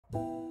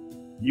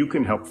you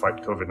can help fight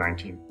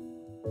COVID-19.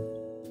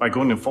 By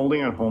going to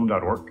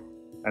foldingathome.org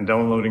and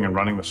downloading and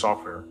running the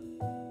software,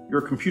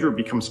 your computer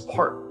becomes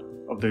part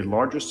of the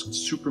largest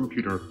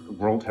supercomputer the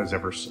world has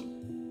ever seen.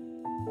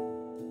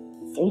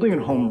 Folding at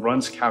Home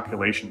runs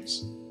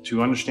calculations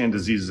to understand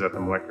diseases at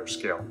the molecular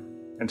scale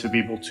and to be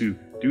able to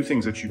do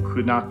things that you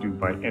could not do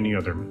by any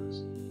other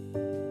means.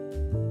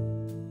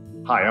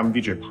 Hi, I'm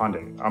Vijay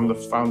Pande. I'm the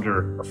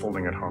founder of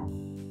Folding at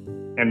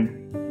Home.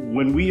 And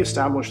when we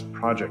established the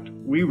project,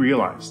 we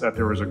realized that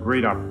there was a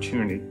great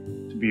opportunity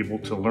to be able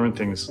to learn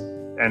things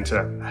and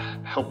to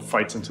help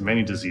fights into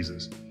many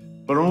diseases,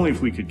 but only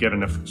if we could get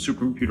enough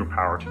supercomputer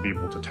power to be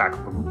able to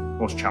tackle the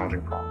most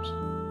challenging problems.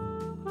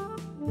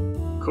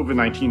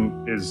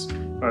 COVID-19 is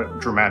a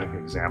dramatic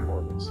example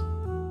of this,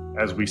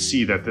 as we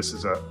see that this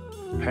is a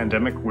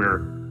pandemic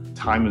where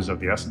time is of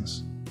the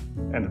essence,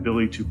 and the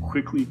ability to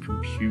quickly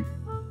compute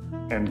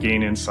and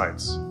gain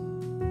insights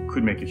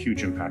could make a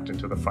huge impact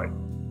into the fight.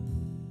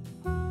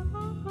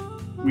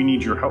 We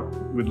need your help.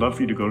 We'd love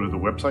for you to go to the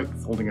website,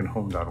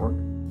 foldingathome.org,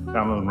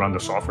 download and run the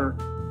software,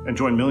 and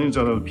join millions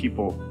of other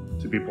people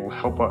to be able to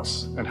help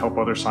us and help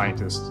other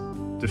scientists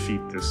defeat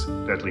this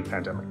deadly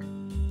pandemic.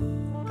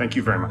 Thank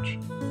you very much.